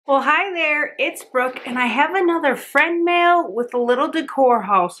Well, hi there, it's Brooke, and I have another friend mail with a little decor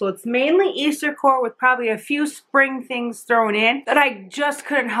haul. So it's mainly Easter decor with probably a few spring things thrown in that I just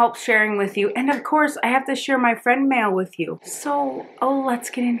couldn't help sharing with you. And of course, I have to share my friend mail with you. So, let's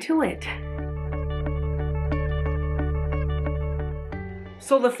get into it.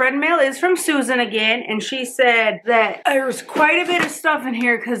 So the friend mail is from Susan again, and she said that there's quite a bit of stuff in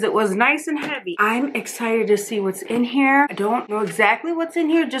here because it was nice and heavy. I'm excited to see what's in here. I don't know exactly what's in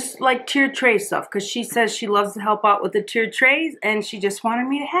here, just like tiered tray stuff, because she says she loves to help out with the tiered trays, and she just wanted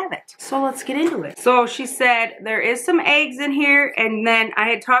me to have it. So let's get into it. So she said there is some eggs in here, and then I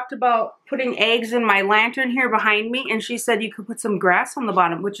had talked about putting eggs in my lantern here behind me, and she said you could put some grass on the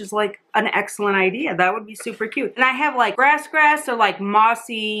bottom, which is like an excellent idea. That would be super cute. And I have like grass or like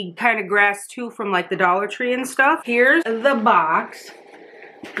mossy kind of grass too from like the Dollar Tree and stuff. Here's the box,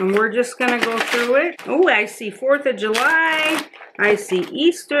 and we're just gonna go through it. Oh, I see 4th of July. I see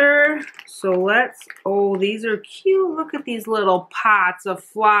Easter. So let's, oh, these are cute. Look at these little pots of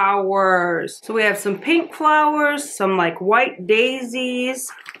flowers. So we have some pink flowers, some like white daisies.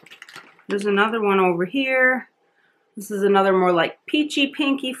 There's another one over here. This is another more like peachy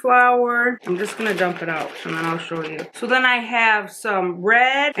pinky flower. I'm just gonna dump it out and then I'll show you. So then I have some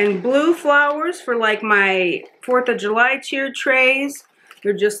red and blue flowers for like my 4th of July tiered trays.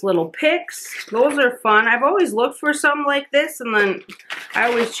 They're just little picks. Those are fun. I've always looked for something like this and then I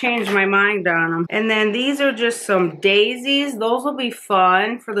always change my mind on them. And then these are just some daisies. Those will be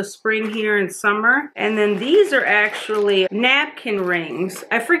fun for the spring here and summer. And then these are actually napkin rings.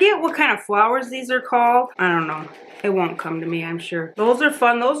 I forget what kind of flowers these are called. I don't know. It won't come to me, I'm sure. Those are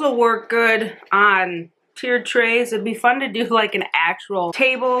fun. Those will work good on tiered trays. It'd be fun to do like an actual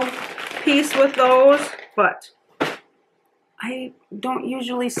table piece with those, but I don't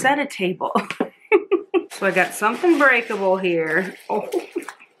usually set a table. So I got something breakable here. Oh,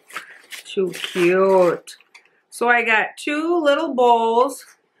 too cute. So I got 2 little bowls.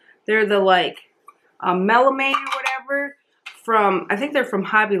 They're the like melamine or whatever from, I think they're from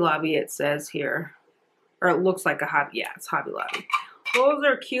Hobby Lobby, it says here. Or it looks like a Hobby, yeah, it's Hobby Lobby. Those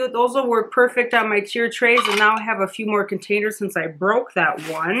are cute. Those will work perfect on my tiered trays. And now I have a few more containers since I broke that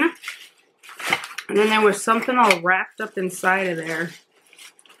one. And then there was something all wrapped up inside of there.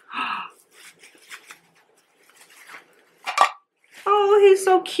 Oh, he's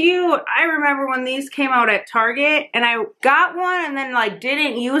so cute. I remember when these came out at Target and I got one and then like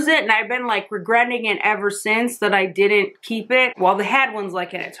didn't use it, and I've been like regretting it ever since that I didn't keep it. Well, they had ones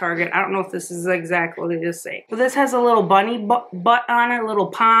like it at Target. I don't know if this is exactly what they just say. But this has a little bunny butt on it, a little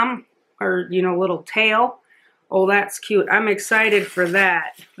palm, or you know, little tail. Oh, that's cute. I'm excited for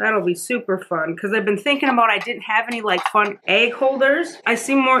that. That'll be super fun because I've been thinking about, I didn't have any like fun egg holders. I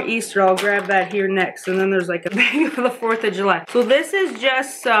see more Easter. I'll grab that here next. And then there's like a bag for the 4th of July. So this is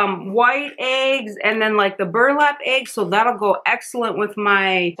just some white eggs and then like the burlap eggs. So that'll go excellent with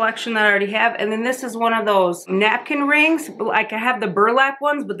my collection that I already have. And then this is one of those napkin rings. Like I have the burlap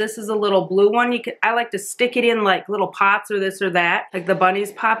ones, but this is a little blue one. I like to stick it in like little pots or this or that. Like the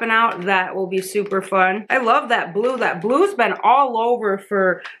bunnies popping out. That will be super fun. I love that blue. That blue's been all over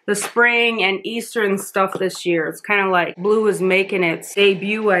for the spring and Easter and stuff this year. It's kind of like blue is making its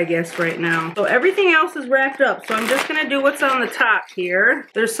debut, I guess, right now. So everything else is wrapped up. So I'm just gonna do what's on the top here.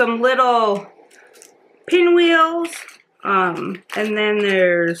 There's some little pinwheels, and then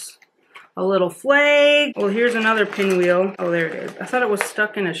there's a little flag. Well, here's another pinwheel. Oh, there it is. I thought it was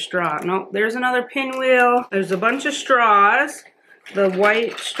stuck in a straw. No, there's another pinwheel. There's a bunch of straws, the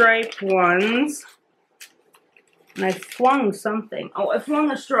white striped ones. And I flung something. Oh, I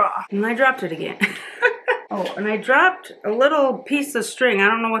flung a straw. And I dropped it again. Oh, and I dropped a little piece of string. I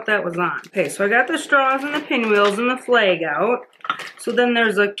don't know what that was on. Okay, so I got the straws and the pinwheels and the flag out. So then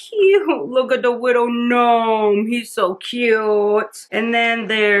there's a cute, look at the widow gnome. He's so cute. And then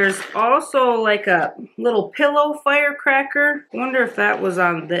there's also like a little pillow firecracker. I wonder if that was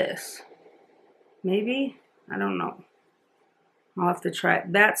on this. Maybe? I don't know. I'll have to try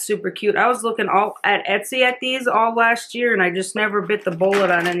it. That's super cute. I was looking all at Etsy at these all last year and I just never bit the bullet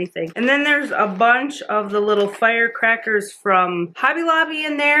on anything. And then there's a bunch of the little firecrackers from Hobby Lobby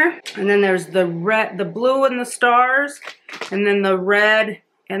in there. And then there's the red, the blue and the stars. And then the red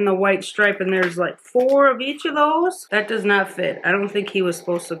and the white stripe. And there's like 4 of each of those. That does not fit. I don't think he was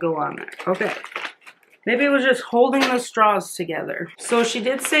supposed to go on there. Okay. Maybe it was just holding the straws together. So she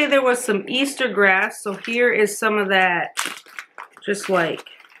did say there was some Easter grass. So here is some of that. Just like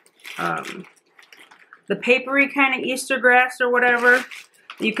the papery kind of Easter grass or whatever.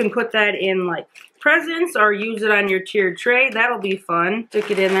 You can put that in like presents or use it on your tiered tray. That'll be fun.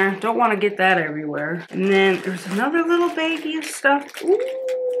 Stick it in there. Don't want to get that everywhere. And then there's another little baggie of stuff. Ooh,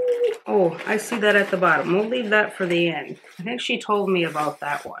 Oh, I see that at the bottom. We'll leave that for the end. I think she told me about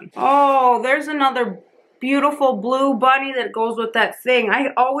that one. Oh, there's another beautiful blue bunny that goes with that thing.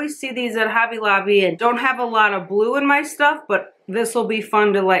 I always see these at Hobby Lobby and don't have a lot of blue in my stuff, but this will be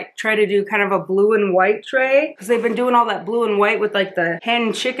fun to like try to do kind of a blue and white tray because they've been doing all that blue and white with like the hen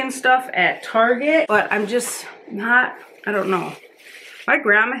and chicken stuff at Target, but I'm just not, I don't know. My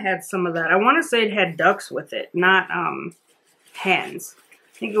grandma had some of that. I want to say it had ducks with it, not hens.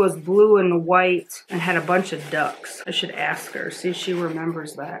 I think it was blue and white and had a bunch of ducks. I should ask her, see if she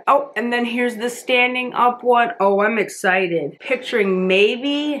remembers that. Oh, and then here's the standing up one. Oh, I'm excited. Picturing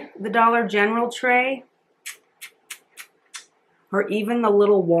maybe the Dollar General tray. Or even the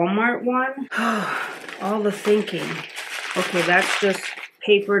little Walmart one. All the thinking. Okay, that's just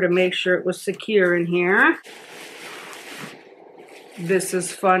paper to make sure it was secure in here. This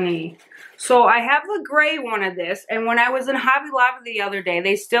is funny. So I have the gray one of this, and when I was in Hobby Lobby the other day,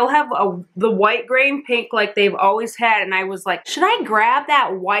 they still have the white, gray, and pink like they've always had, and I was like, should I grab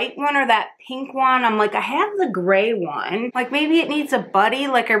that white one or that pink one? I'm like, I have the gray one. Like, maybe it needs a buddy.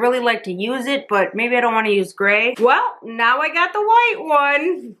 Like, I really like to use it, but maybe I don't want to use gray. Well, now I got the white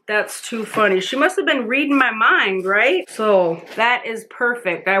one. That's too funny. She must have been reading my mind, right? So that is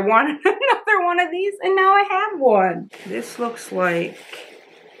perfect. I wanted another one of these, and now I have one. This looks like...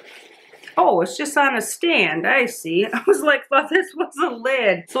 Oh, it's just on a stand. I see. I was like, thought this was a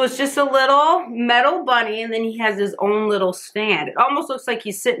lid. So it's just a little metal bunny, and then he has his own little stand. It almost looks like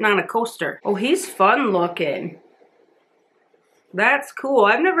he's sitting on a coaster. Oh, he's fun looking. That's cool.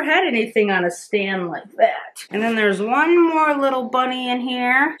 I've never had anything on a stand like that. And then there's one more little bunny in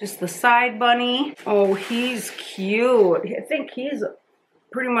here. Just the side bunny. Oh, he's cute. I think he's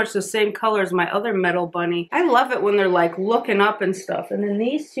pretty much the same color as my other metal bunny. I love it when they're like looking up and stuff. And then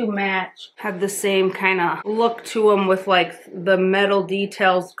these two match, have the same kind of look to them with like the metal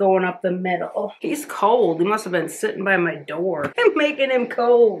details going up the middle. He's cold. He must have been sitting by my door. I'm making him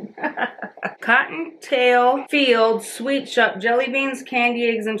cold. Cottontail Field Sweet Shop Jelly Beans, Candy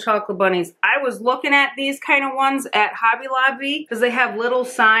Eggs, and Chocolate Bunnies. I was looking at these kind of ones at Hobby Lobby because they have little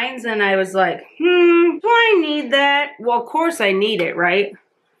signs, and I was like, do I need that? Well, of course I need it, right?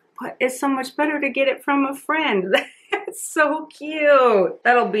 But it's so much better to get it from a friend. That's so cute.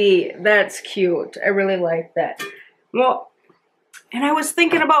 That's cute. I really like that. Well, and I was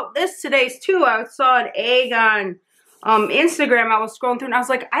thinking about this today too. I saw an egg on Instagram. I was scrolling through and I was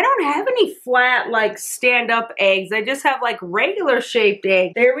like, I don't have any flat like stand-up eggs. I just have like regular shaped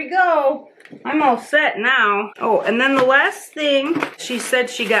eggs. There we go. I'm all set now. Oh, and then the last thing, she said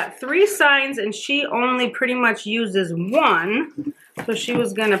she got 3 signs and she only pretty much uses 1. So she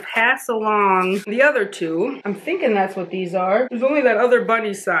was gonna pass along the other 2. I'm thinking that's what these are. There's only that other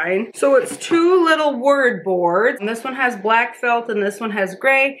bunny sign. So it's 2 little word boards. And this one has black felt and this one has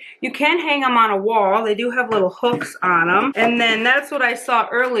gray. You can hang them on a wall. They do have little hooks on them. And then that's what I saw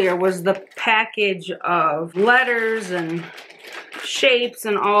earlier was the package of letters and shapes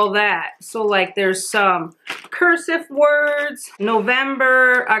and all that. So like there's some cursive words,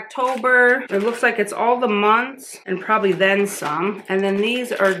 November, October. It looks like it's all the months and probably then some. And then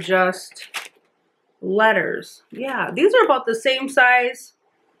these are just letters. Yeah, these are about the same size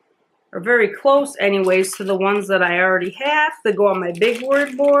or very close anyways to the ones that I already have that go on my big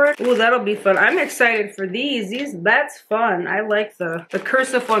word board. Ooh, that'll be fun. I'm excited for these. That's fun. I like the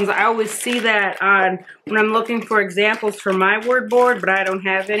cursive ones. I always see that on when I'm looking for examples for my word board, but I don't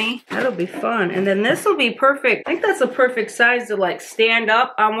have any. That'll be fun. And then this will be perfect. I think that's a perfect size to like stand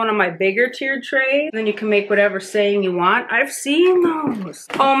up on one of my bigger tiered trays. And then you can make whatever saying you want. I've seen those.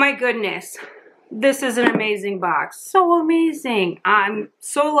 Oh my goodness. This is an amazing box. So amazing. I'm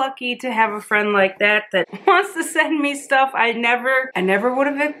so lucky to have a friend like that wants to send me stuff. I never would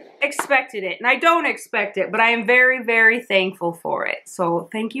have expected it. And I don't expect it, but I am very, very thankful for it. So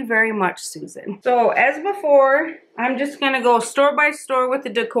thank you very much, Susan. So as before, I'm just gonna go store by store with the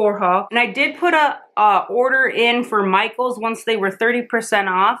decor haul. And I did put a order in for Micheals once they were 30%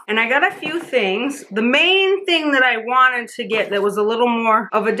 off. And I got a few things. The main thing that I wanted to get that was a little more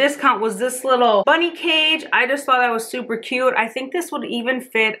of a discount was this little bunny cage. I just thought that was super cute. I think this would even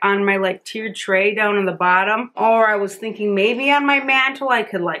fit on my like tiered tray down in the bottom. Or I was thinking maybe on my mantle I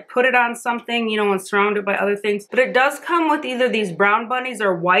could like put it on something, you know, and surround it by other things. But it does come with either these brown bunnies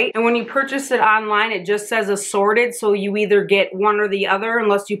or white. And when you purchase it online, it just says assorted. So you either get one or the other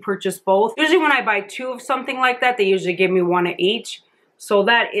unless you purchase both. Usually when I buy 2 of something like that, they usually give me 1 of each. So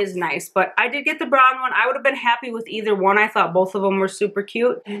that is nice. But I did get the brown one. I would have been happy with either one. I thought both of them were super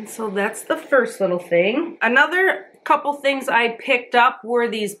cute. And so that's the first little thing. Another couple things I picked up were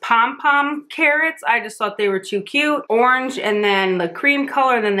these pom-pom carrots. I just thought they were too cute. Orange and then the cream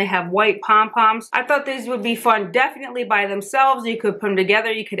color, and then they have white pom-poms. I thought these would be fun definitely by themselves. You could put them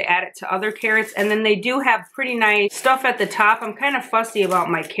together, you could add it to other carrots, and then they do have pretty nice stuff at the top. I'm kind of fussy about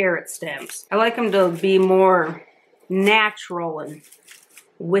my carrot stems. I like them to be more natural and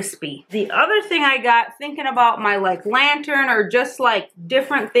wispy. The other thing I got, thinking about my like lantern or just like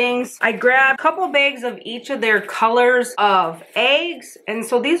different things, I grabbed a couple bags of each of their colors of eggs, and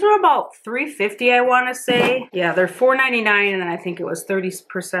so these were about $3.50, I want to say. Yeah, they're $4.99, and then I think it was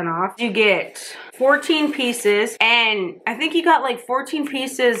 30% off. You get 14 pieces, and I think you got like 14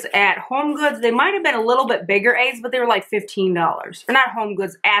 pieces at HomeGoods. They might have been a little bit bigger eggs, but they were like $15. Or not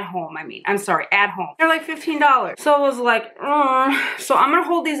HomeGoods, at home, I mean. I'm sorry, at home. They're like $15. So I was like, so I'm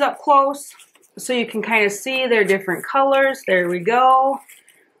gonna hold these up close so you can kind of see their different colors. There we go.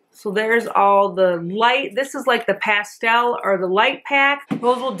 So there's all the light. This is like the pastel or the light pack.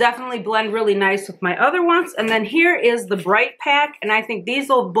 Those will definitely blend really nice with my other ones. And then here is the bright pack. And I think these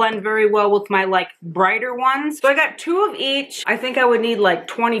will blend very well with my like brighter ones. So I got 2 of each. I think I would need like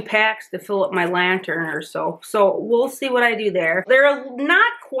 20 packs to fill up my lantern or so. So we'll see what I do there. They're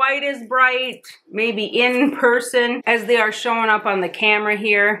not quite as bright, maybe in person, as they are showing up on the camera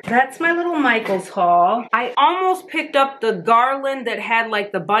here. That's my little Micheals haul. I almost picked up the garland that had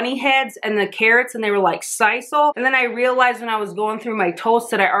like the bunny heads and the carrots, and they were like sisal, and then I realized when I was going through my toast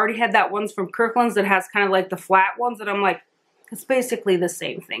that I already had that ones from Kirkland's that has kind of like the flat ones, and I'm like, it's basically the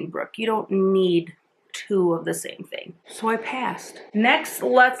same thing, Brooke. You don't need 2 of the same thing. So I passed. Next,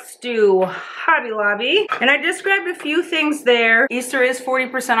 let's do Hobby Lobby. And I just grabbed a few things there. Easter is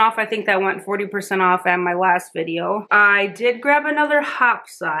 40% off. I think that went 40% off at my last video. I did grab another hop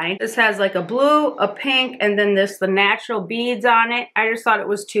sign. This has like a blue, a pink, and then the natural beads on it. I just thought it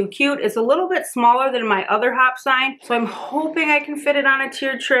was too cute. It's a little bit smaller than my other hop sign, so I'm hoping I can fit it on a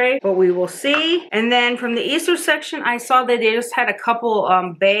tiered tray, but we will see. And then from the Easter section, I saw that they just had a couple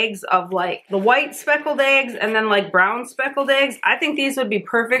bags of like the white speckled eggs and then like brown speckled eggs. I think these would be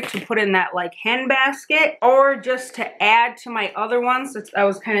perfect to put in that like hen basket, or just to add to my other ones. I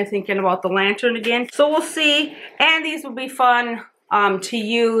was kind of thinking about the lantern again. So we'll see. And these would be fun to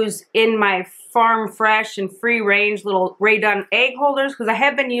use in my farm fresh and free range little Ray Dunn egg holders, because I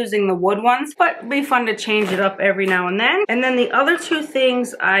have been using the wood ones, but it'd be fun to change it up every now and then. And then the other 2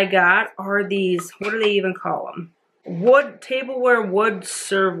 things I got are these, what do they even call them? Wood tableware, wood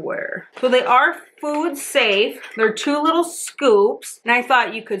serveware. So they are food safe. They're 2 little scoops, and I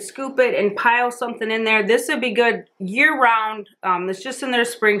thought you could scoop it and pile something in there. This would be good year-round. It's just in their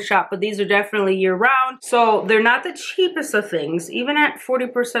spring shop, but these are definitely year-round. So they're not the cheapest of things, even at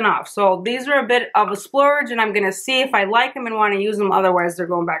 40% off. So these are a bit of a splurge, and I'm gonna see if I like them and want to use them. Otherwise, they're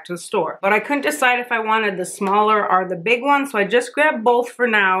going back to the store. But I couldn't decide if I wanted the smaller or the big one, so I just grabbed both for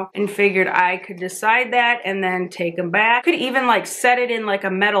now and figured I could decide that and then take them back. Could even like set it in like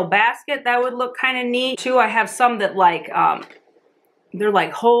a metal basket. That would look kind of neat too. I have some that like they're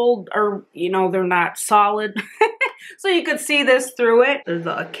like hold, or you know, they're not solid. So you could see this through it. There's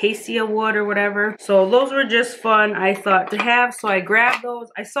the acacia wood or whatever. So those were just fun, I thought, to have. So I grabbed those.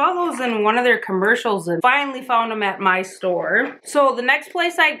 I saw those in one of their commercials and finally found them at my store. So the next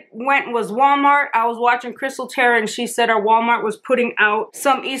place I went was Walmart. I was watching Crystal Tara, and she said our Walmart was putting out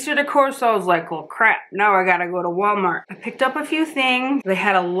some Easter decor. So I was like, well, crap, now I gotta go to Walmart. I picked up a few things. They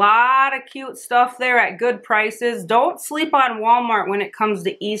had a lot of cute stuff there at good prices. Don't sleep on Walmart when it comes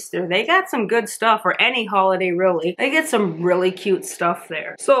to Easter. They got some good stuff, or any holiday really. They get some really cute stuff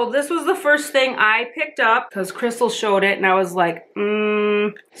there. So this was the first thing I picked up because Crystal showed it, and I was like,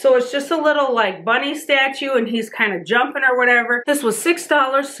 So it's just a little like bunny statue, and he's kind of jumping or whatever. This was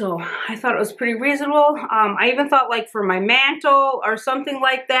 $6, so I thought it was pretty reasonable. I even thought like for my mantle or something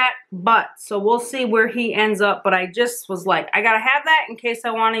like that, but so we'll see where he ends up. But I just was like, I gotta have that in case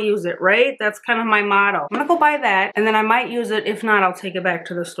I want to use it, right? That's kind of my motto. I'm gonna go buy that, and then I might use it. If not, I'll take it back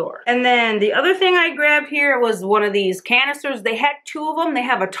to the store. And then the other thing I grabbed here was one of these canisters. They had 2 of them. They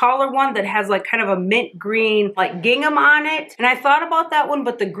have a taller one that has like kind of a mint green like gingham on it, and I thought about that one,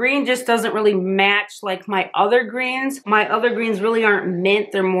 but the green just doesn't really match like my other greens. My other greens really aren't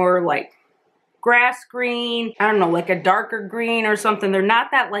mint. They're more like grass green, I don't know, like a darker green or something. They're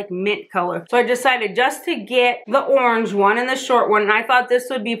not that like mint color. So I decided just to get the orange one and the short one, and I thought this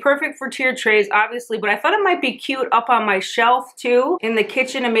would be perfect for tiered trays, obviously, but I thought it might be cute up on my shelf too in the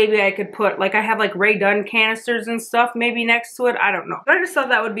kitchen, and maybe I could put, like, I have like Ray Dunn canisters and stuff maybe next to it. I don't know. But I just thought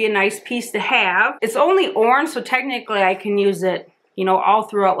that would be a nice piece to have. It's only orange, so technically I can use it, you know, all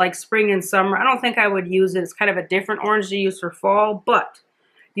throughout like spring and summer. I don't think I would use it. It's kind of a different orange to use for fall, but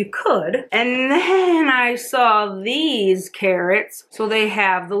you could. And then I saw these carrots. So they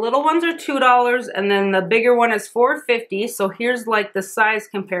have, the little ones are $2 and then the bigger one is $4.50. So here's like the size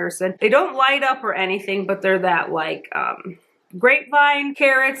comparison. They don't light up or anything, but they're that like, grapevine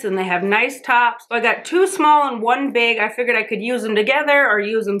carrots, and they have nice tops. So I got 2 small and 1 big. I figured I could use them together or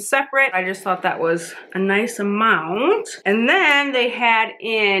use them separate. I just thought that was a nice amount. And then they had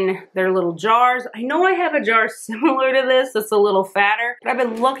in their little jars. I know I have a jar similar to this that's a little fatter, but I've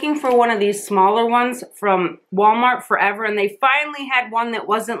been looking for one of these smaller ones from Walmart forever, and they finally had one that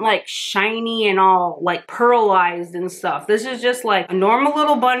wasn't like shiny and all like pearlized and stuff. This is just like a normal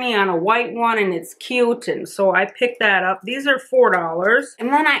little bunny on a white one, and it's cute, and so I picked that up. These are $4.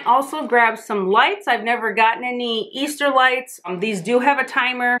 And then I also grabbed some lights. I've never gotten any Easter lights. These do have a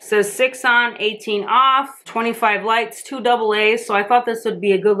timer. It says 6 on, 18 off, 25 lights, 2 AA's. So I thought this would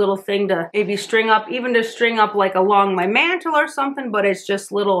be a good little thing to maybe string up, even to string up like along my mantle or something, but it's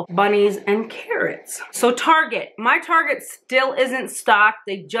just little bunnies and carrots. So Target. My Target still isn't stocked.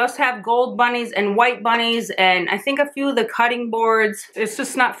 They just have gold bunnies and white bunnies, and I think a few of the cutting boards. It's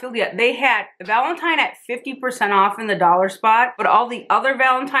just not filled yet. They had Valentine at 50% off in the dollar spot, but all the other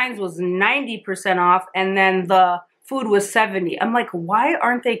Valentines was 90% off, and then the food was 70. I'm like, why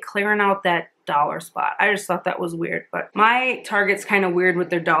aren't they clearing out that dollar spot? I just thought that was weird, but my Target's kind of weird with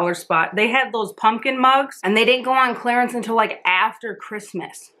their dollar spot. They had those pumpkin mugs, and they didn't go on clearance until like after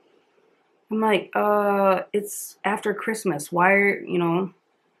Christmas. I'm like, it's after Christmas. Why are, you know,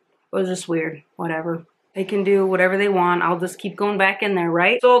 it was just weird. Whatever. They can do whatever they want. I'll just keep going back in there,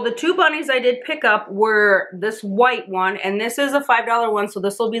 right? So the 2 bunnies I did pick up were this white one, and this is a $5 one, so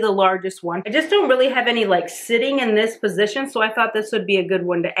this will be the largest one. I just don't really have any like sitting in this position, so I thought this would be a good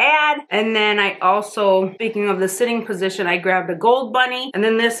one to add. And then I also, speaking of the sitting position, I grabbed a gold bunny, and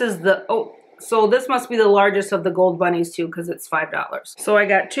then this is the, so this must be the largest of the gold bunnies too, because it's $5. So I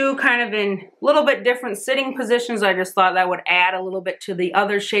got 2 kind of in a little bit different sitting positions. I just thought that would add a little bit to the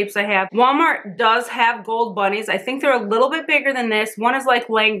other shapes I have. Walmart does have gold bunnies. I think they're a little bit bigger than this. One is like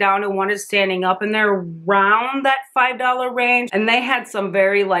laying down and one is standing up, and they're around that $5 range. And they had some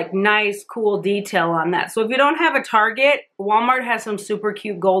very like nice, cool detail on that. So if you don't have a Target, Walmart has some super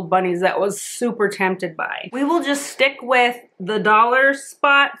cute gold bunnies that was super tempted by. We will just stick with the dollar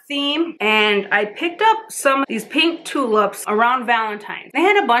spot theme, and I picked up some of these pink tulips around Valentine's. They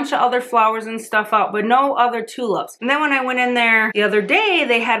had a bunch of other flowers and stuff out, but no other tulips. And then when I went in there the other day,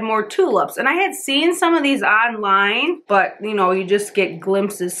 they had more tulips, and I had seen some of these online, but you know, you just get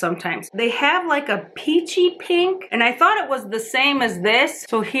glimpses sometimes. They have like a peachy pink, and I thought it was the same as this.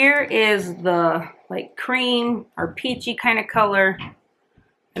 So here is the like cream or peachy kind of color,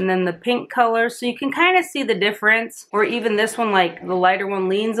 and then the pink color, so you can kind of see the difference. Or even this one, like the lighter one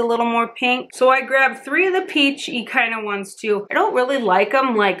leans a little more pink. So I grabbed 3 of the peachy kind of ones too. I don't really like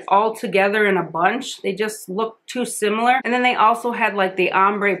them like all together in a bunch. They just look too similar. And then they also had like the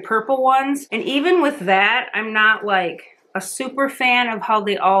ombre purple ones, and even with that, I'm not like a super fan of how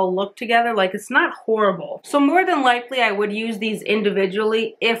they all look together. Like, it's not horrible. So more than likely I would use these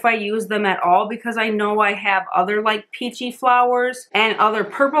individually if I use them at all, because I know I have other like peachy flowers and other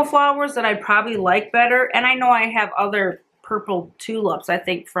purple flowers that I probably like better, and I know I have other purple tulips, I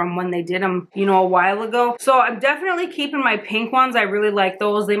think, from when they did them, you know, a while ago. So I'm definitely keeping my pink ones. I really like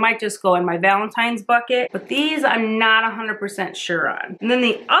those. They might just go in my Valentine's bucket, but these I'm not 100% sure on. And then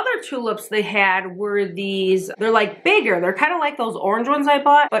the other tulips they had were these, they're like bigger. They're kind of like those orange ones I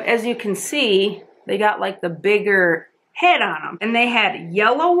bought, but as you can see, they got like the bigger head on them. And they had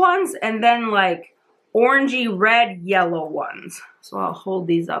yellow ones and then like orangey red yellow ones. So I'll hold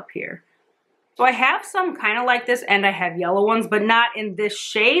these up here. So I have some kind of like this, and I have yellow ones, but not in this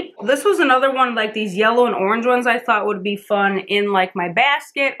shape. This was another one, like these yellow and orange ones I thought would be fun in like my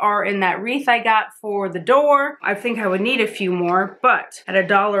basket or in that wreath I got for the door. I think I would need a few more, but at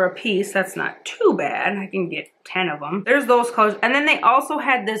 $1 a piece, that's not too bad. I can get 10 of them. There's those colors. And then they also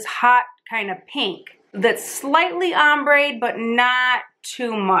had this hot kind of pink that's slightly ombre, but not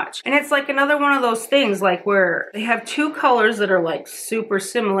too much. And it's like another one of those things like where they have 2 colors that are like super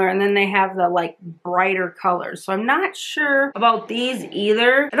similar, and then they have the like brighter colors. So I'm not sure about these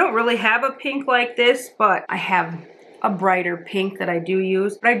either. I don't really have a pink like this, but I have a brighter pink that I do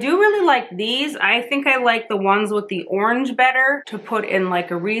use. But I do really like these. I think I like the ones with the orange better to put in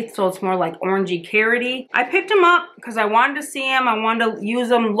like a wreath, so it's more like orangey carroty. I picked them up because I wanted to see them. I wanted to use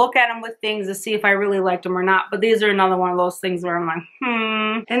them, look at them with things to see if I really liked them or not. But these are another one of those things where I'm like,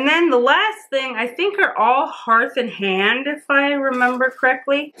 And then the last thing I think are all Hearth and Hand, if I remember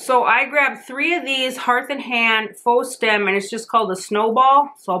correctly. So I grabbed 3 of these Hearth and Hand faux stem, and it's just called a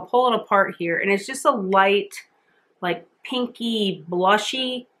snowball. So I'll pull it apart here, and it's just a light, like pinky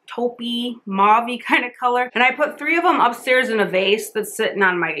blushy taupey mauvey kind of color, and I put 3 of them upstairs in a vase that's sitting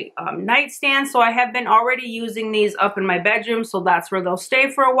on my nightstand. So I have been already using these up in my bedroom, so that's where they'll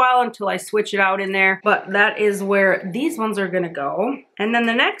stay for a while until I switch it out in there. But that is where these ones are gonna go. And then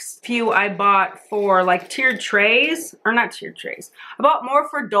the next few I bought for like tiered trays, or not tiered trays, I bought more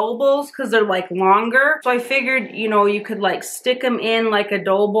for dough bowls because they're like longer. So I figured, you know, you could like stick them in like a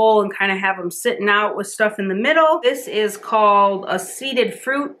dough bowl and kind of have them sitting out with stuff in the middle. This is called a seeded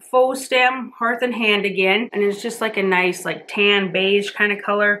fruit faux stem hearth and hand again, and it's just like a nice like tan beige kind of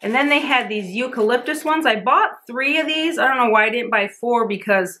color. And then they had these eucalyptus ones. I bought 3 of these. I don't know why I didn't buy 4,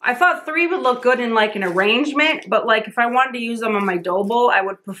 because I thought 3 would look good in like an arrangement, but like if I wanted to use them on my dough bowl, I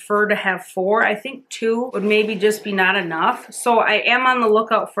would prefer to have 4. I think 2 would maybe just be not enough. So I am on the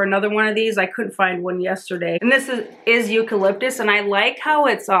lookout for another one of these. I couldn't find one yesterday. And this is eucalyptus, and I like how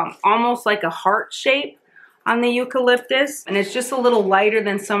it's almost like a heart shape on the eucalyptus, and it's just a little lighter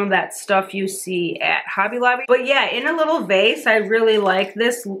than some of that stuff you see at Hobby Lobby. But yeah, in a little vase, I really like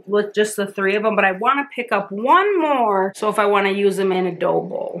this with just the 3 of them, but I want to pick up 1 more, so if I want to use them in a dough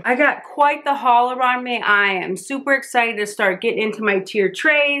bowl. I got quite the haul around me. I am super excited to start getting into my tiered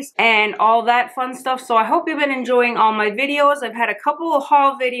trays and all that fun stuff. So I hope you've been enjoying all my videos. I've had a couple of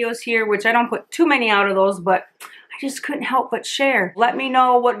haul videos here, which I don't put too many out of those, but I just couldn't help but share. Let me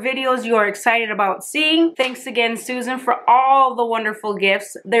know what videos you are excited about seeing. Thanks again, Susan, for all the wonderful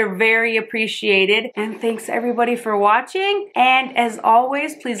gifts. They're very appreciated. And thanks everybody for watching. And as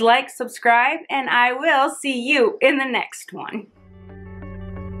always, please like, subscribe, and I will see you in the next one.